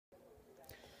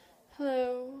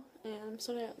Hello, and I'm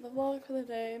starting out the vlog for the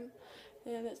day,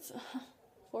 and it's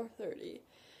 4:30,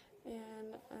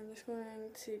 and I'm just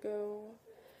going to go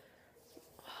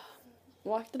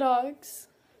walk the dogs,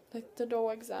 take the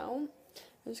dogs out.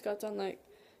 I just got done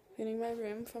cleaning my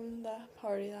room from the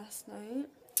party last night,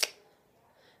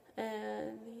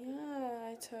 and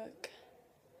yeah, I took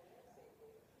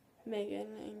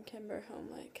Megan and Kimber home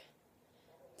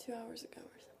 2 hours ago or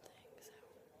something.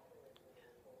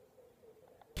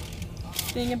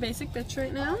 Being a basic bitch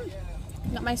right now.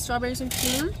 Got my strawberries and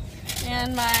cream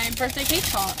and my birthday cake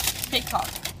pop.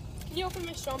 Can you open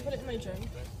my straw and put it in my drink?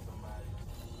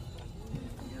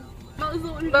 That was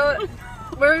the one. But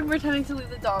we're pretending to leave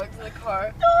the dogs in the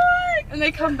car, and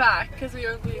they come back because we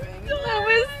are leaving. That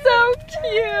was so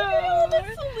cute.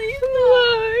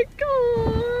 Look,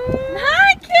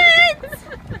 hi kids.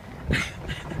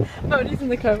 Bodie's in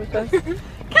the car with us.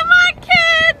 Come on,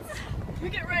 kids. We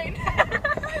get rain.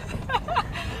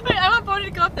 Wait, I want Bodie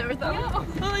to go up there with them. No.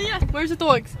 Oh yeah. Where's the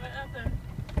dogs? Right up there.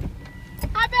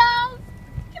 Hi, Bells.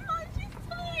 Come on, she's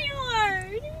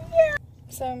tired. Yeah.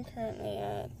 So I'm currently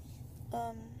at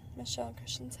Michelle and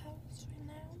Christian's house right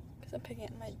now because I'm picking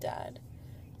up my dad.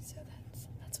 So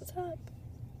that's what's up.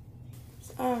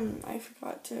 I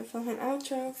forgot to film an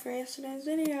outro for yesterday's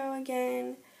video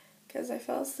again because I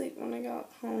fell asleep when I got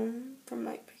home from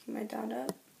picking my dad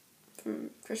up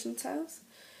from Christian's house.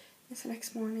 It's the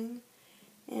next morning,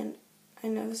 and I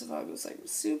know this vlog was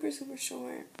super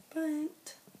short,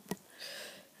 but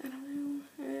I don't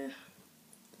know.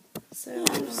 So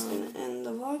I'm just gonna end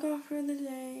the vlog off for the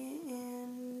day,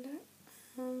 and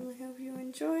I hope you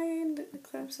enjoyed the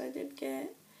clips I did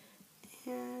get,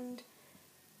 and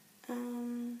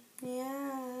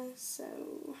yeah, so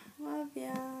love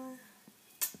ya.